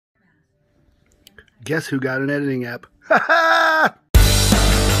Guess who got an editing app? Ha ha!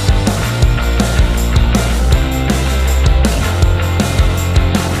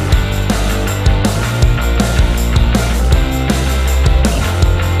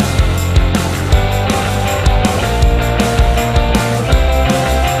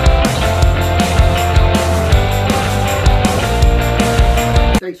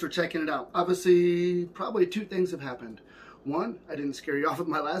 Thanks for checking it out. Obviously, probably two things have happened. One, I didn't scare you off with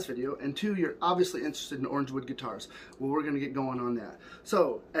my last video, and two, you're obviously interested in Orangewood guitars. Well, we're going to get going on that.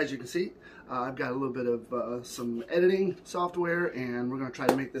 So, as you can see, I've got a little bit of some editing software, and we're going to try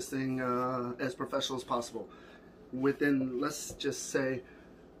to make this thing as professional as possible. Let's just say,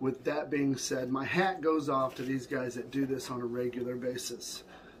 with that being said, my hat goes off to these guys that do this on a regular basis.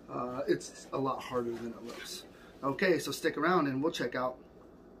 It's a lot harder than it looks. Okay, so stick around and we'll check out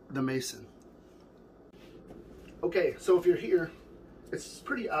the Mason. Okay, so if you're here, it's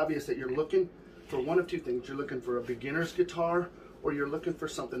pretty obvious that you're looking for one of two things. You're looking for a beginner's guitar, or you're looking for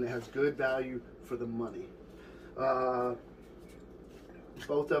something that has good value for the money. Both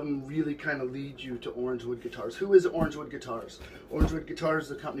of them really kind of lead you to Orangewood Guitars. Who is Orangewood Guitars? Orangewood Guitars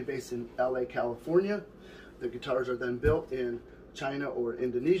is a company based in LA, California. The guitars are then built in China or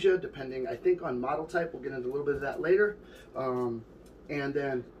Indonesia, depending, I think, on model type. We'll get into a little bit of that later. And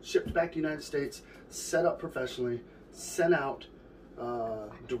then shipped back to the United States, set up professionally, sent out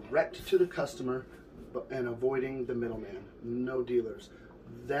direct to the customer, and avoiding the middleman, no dealers.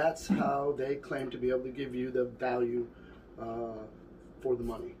 That's how they claim to be able to give you the value for the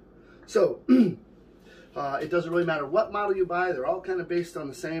money. So it doesn't really matter what model you buy. They're all kind of based on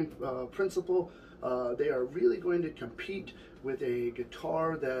the same principle. They are really going to compete with a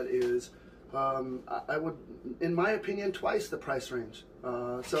guitar that is I would, in my opinion, twice the price range.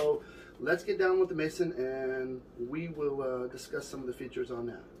 So let's get down with the Mason, and we will discuss some of the features on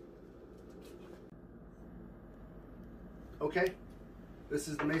that. Okay, this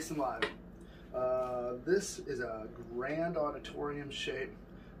is the Mason Live. This is a grand auditorium shape.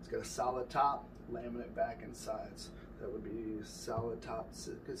 It's got a solid top, laminate back and sides. That would be solid top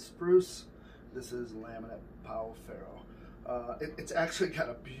Sitka spruce. This is laminate Powell Ferro. It's actually got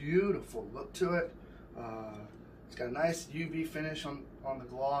a beautiful look to it. It's got a nice UV finish on the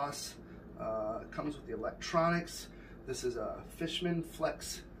gloss. It comes with the electronics. This is a Fishman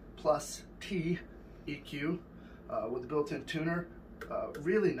Flex Plus T EQ with a built-in tuner.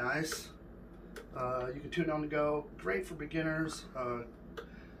 Really nice. You can tune on the go. Great for beginners.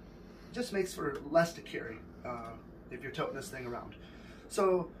 Just makes for less to carry if you're toting this thing around.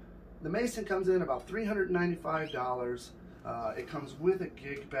 So the Mason comes in about $395. It comes with a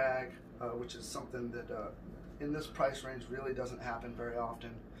gig bag, which is something that in this price range really doesn't happen very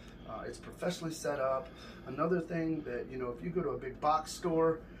often. It's professionally set up. Another thing that, you know, if you go to a big box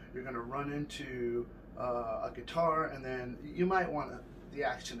store, you're going to run into a guitar, and then you might want the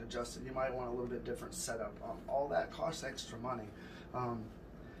action adjusted. You might want a little bit different setup. All that costs extra money.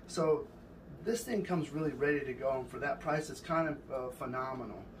 So this thing comes really ready to go, and for that price, it's kind of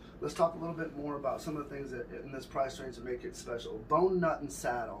phenomenal. Let's talk a little bit more about some of the things that in this price range that make it special. Bone nut and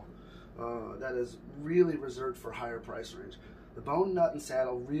saddle. That is really reserved for higher price range. The bone nut and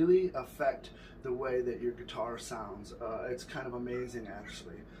saddle really affect the way that your guitar sounds. It's kind of amazing,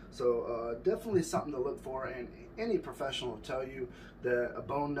 actually. So definitely something to look for, and any professional will tell you that a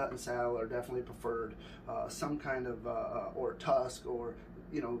bone nut and saddle are definitely preferred. Some kind of, or tusk, or,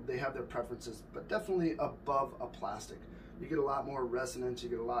 you know, they have their preferences, but definitely above a plastic. You get a lot more resonance, you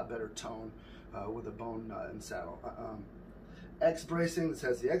get a lot better tone with a bone nut and saddle. X bracing, this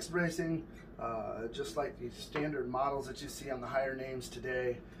has the X bracing, just like the standard models that you see on the higher names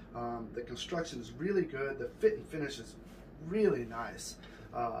today. The construction is really good, the fit and finish is really nice.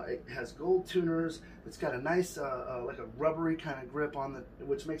 It has gold tuners, it's got a nice, like a rubbery kind of grip on the,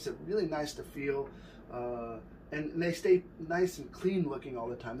 which makes it really nice to feel. And they stay nice and clean looking all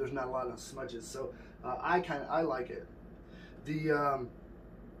the time. There's not a lot of smudges, so I like it. The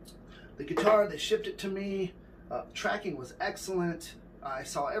guitar, they shipped it to me. Tracking was excellent. I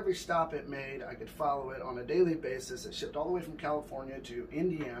saw every stop it made. I could follow it on a daily basis. It shipped all the way from California to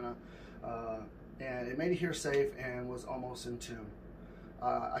Indiana, and it made it here safe and was almost in tune.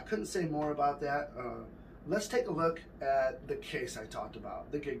 I couldn't say more about that. Let's take a look at the case I talked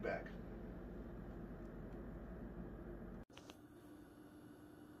about, the gig bag.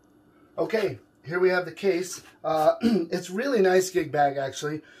 Okay, here we have the case. It's really nice gig bag,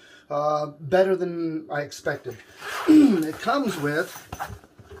 actually. Better than I expected. It comes with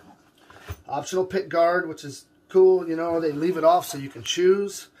optional pick guard, which is cool. You know, they leave it off so you can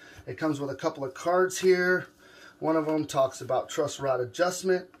choose. It comes with a couple of cards here. One of them talks about truss rod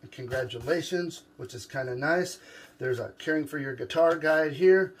adjustment. Congratulations, which is kind of nice. There's a caring for your guitar guide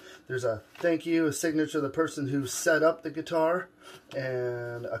here. There's a thank you, a signature of the person who set up the guitar,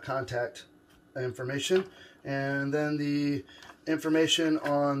 and a contact information. And then the information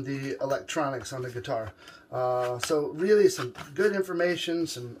on the electronics on the guitar. So really some good information,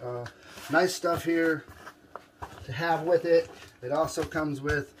 some nice stuff here to have with it. It also comes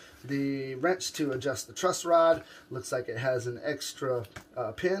with the wrench to adjust the truss rod. Looks like it has an extra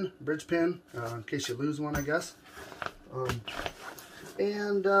pin, bridge pin, in case you lose one, I guess.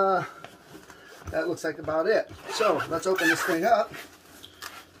 That looks like about it. So let's open this thing up.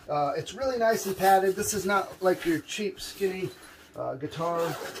 It's really nice and padded. This is not like your cheap, skinny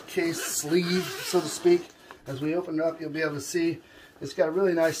guitar case sleeve, so to speak. As we open it up, you'll be able to see it's got a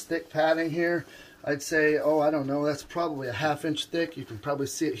really nice thick padding here. I'd say, oh, I don't know, that's probably a 1/2 inch thick. You can probably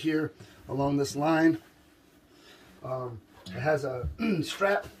see it here along this line. It has a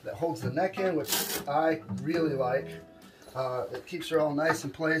strap that holds the neck in, which I really like. It keeps her all nice in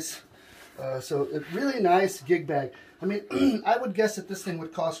place. So it's really nice gig bag. I mean, I would guess that this thing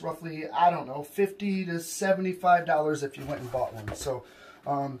would cost roughly, I don't know, $50 to $75 if you went and bought one. So,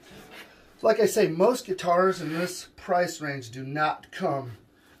 like I say, most guitars in this price range do not come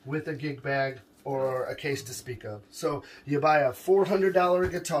with a gig bag or a case to speak of. So you buy a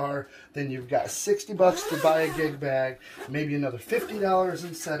 $400 guitar, then you've got $60 to buy a gig bag, maybe another $50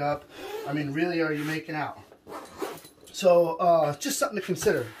 in setup. I mean, really, are you making out? So just something to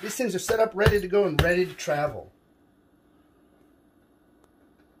consider. These things are set up, ready to go, and ready to travel.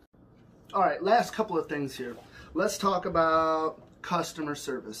 All right, last couple of things here. Let's talk about customer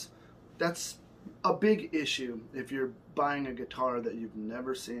service. That's a big issue if you're buying a guitar that you've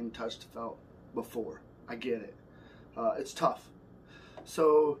never seen, touched, felt before. I get it. It's tough.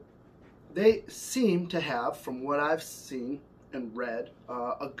 So they seem to have, from what I've seen and read,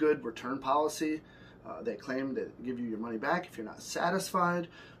 a good return policy. They claim to give you your money back if you're not satisfied.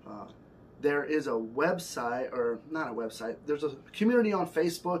 There is a website, or not a website, there's a community on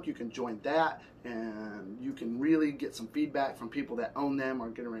Facebook. You can join that, and you can really get some feedback from people that own them or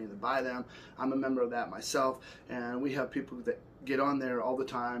getting ready to buy them. I'm a member of that myself, and we have people that get on there all the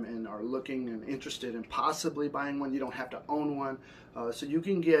time and are looking and interested in possibly buying one. You don't have to own one, so you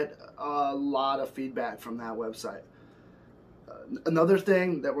can get a lot of feedback from that website. Another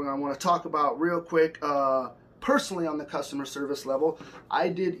thing that we're going to want to talk about real quick, personally on the customer service level, I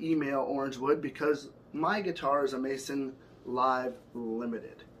did email Orangewood because my guitar is a Mason Live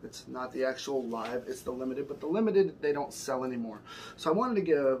Limited. It's not the actual Live, it's the Limited, but the Limited they don't sell anymore. So I wanted to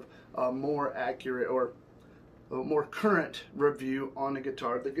give a more accurate or a more current review on the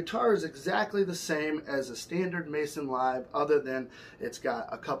guitar. The guitar is exactly the same as a standard Mason Live, other than it's got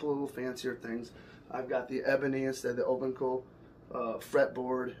a couple of little fancier things. I've got the ebony instead of the open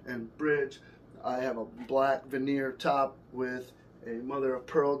fretboard and bridge. I have a black veneer top with a mother of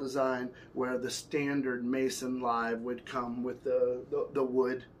pearl design, where the standard Mason Live would come with the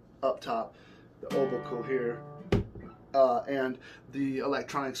wood up top, the oval here, and the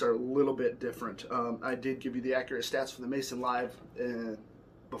electronics are a little bit different. I did give you the accurate stats for the Mason Live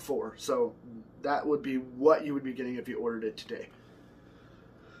before, so that would be what you would be getting if you ordered it today.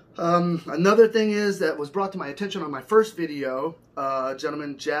 Another thing is that was brought to my attention on my first video.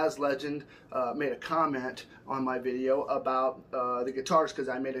 Gentleman, Jazz Legend, made a comment on my video about the guitars, because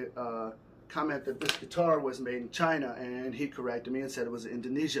I made a comment that this guitar was made in China, and he corrected me and said it was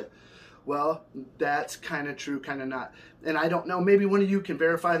Indonesia. Well, that's kind of true, kind of not. And I don't know, maybe one of you can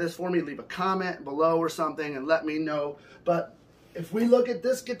verify this for me, leave a comment below or something and let me know. But if we look at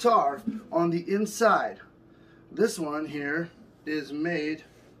this guitar on the inside, this one here is made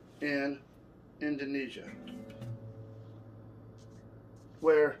in Indonesia,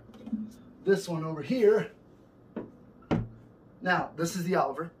 where this one over here, now this is the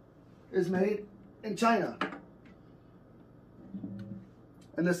Oliver, is made in China,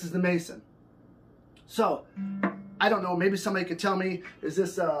 and this is the Mason. So I don't know, maybe somebody could tell me, is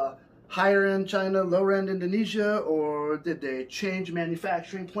this higher end China, lower end Indonesia, or did they change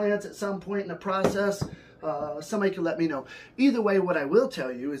manufacturing plants at some point in the process? Somebody can let me know. Either way, what I will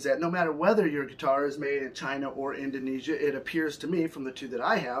tell you is that no matter whether your guitar is made in China or Indonesia, it appears to me from the two that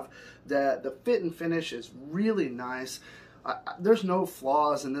I have that the fit and finish is really nice. There's no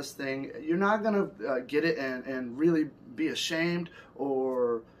flaws in this thing. You're not going to get it and really be ashamed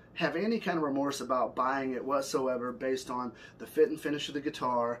or have any kind of remorse about buying it whatsoever based on the fit and finish of the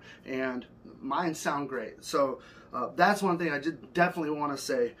guitar, and mine sound great. So that's one thing I definitely want to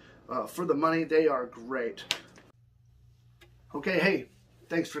say. For the money, they are great. Okay, hey,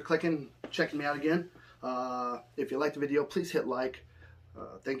 thanks for checking me out again. If you like the video, please hit like.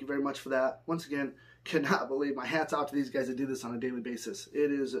 Thank you very much for that. Once again, cannot believe, my hat's out to these guys that do this on a daily basis.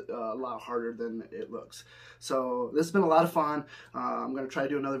 It is a lot harder than it looks. So this has been a lot of fun. I'm going to try to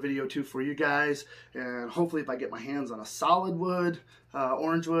do another video too for you guys, and hopefully if I get my hands on a solid wood,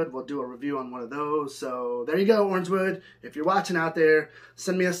 Orangewood, we'll do a review on one of those. So there you go, Orangewood. If you're watching out there,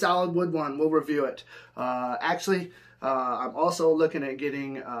 send me a solid wood one. We'll review it. Actually, I'm also looking at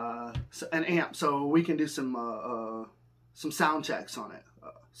getting an amp so we can do some sound checks on it.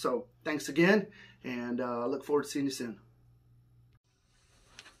 So thanks again, and look forward to seeing you soon.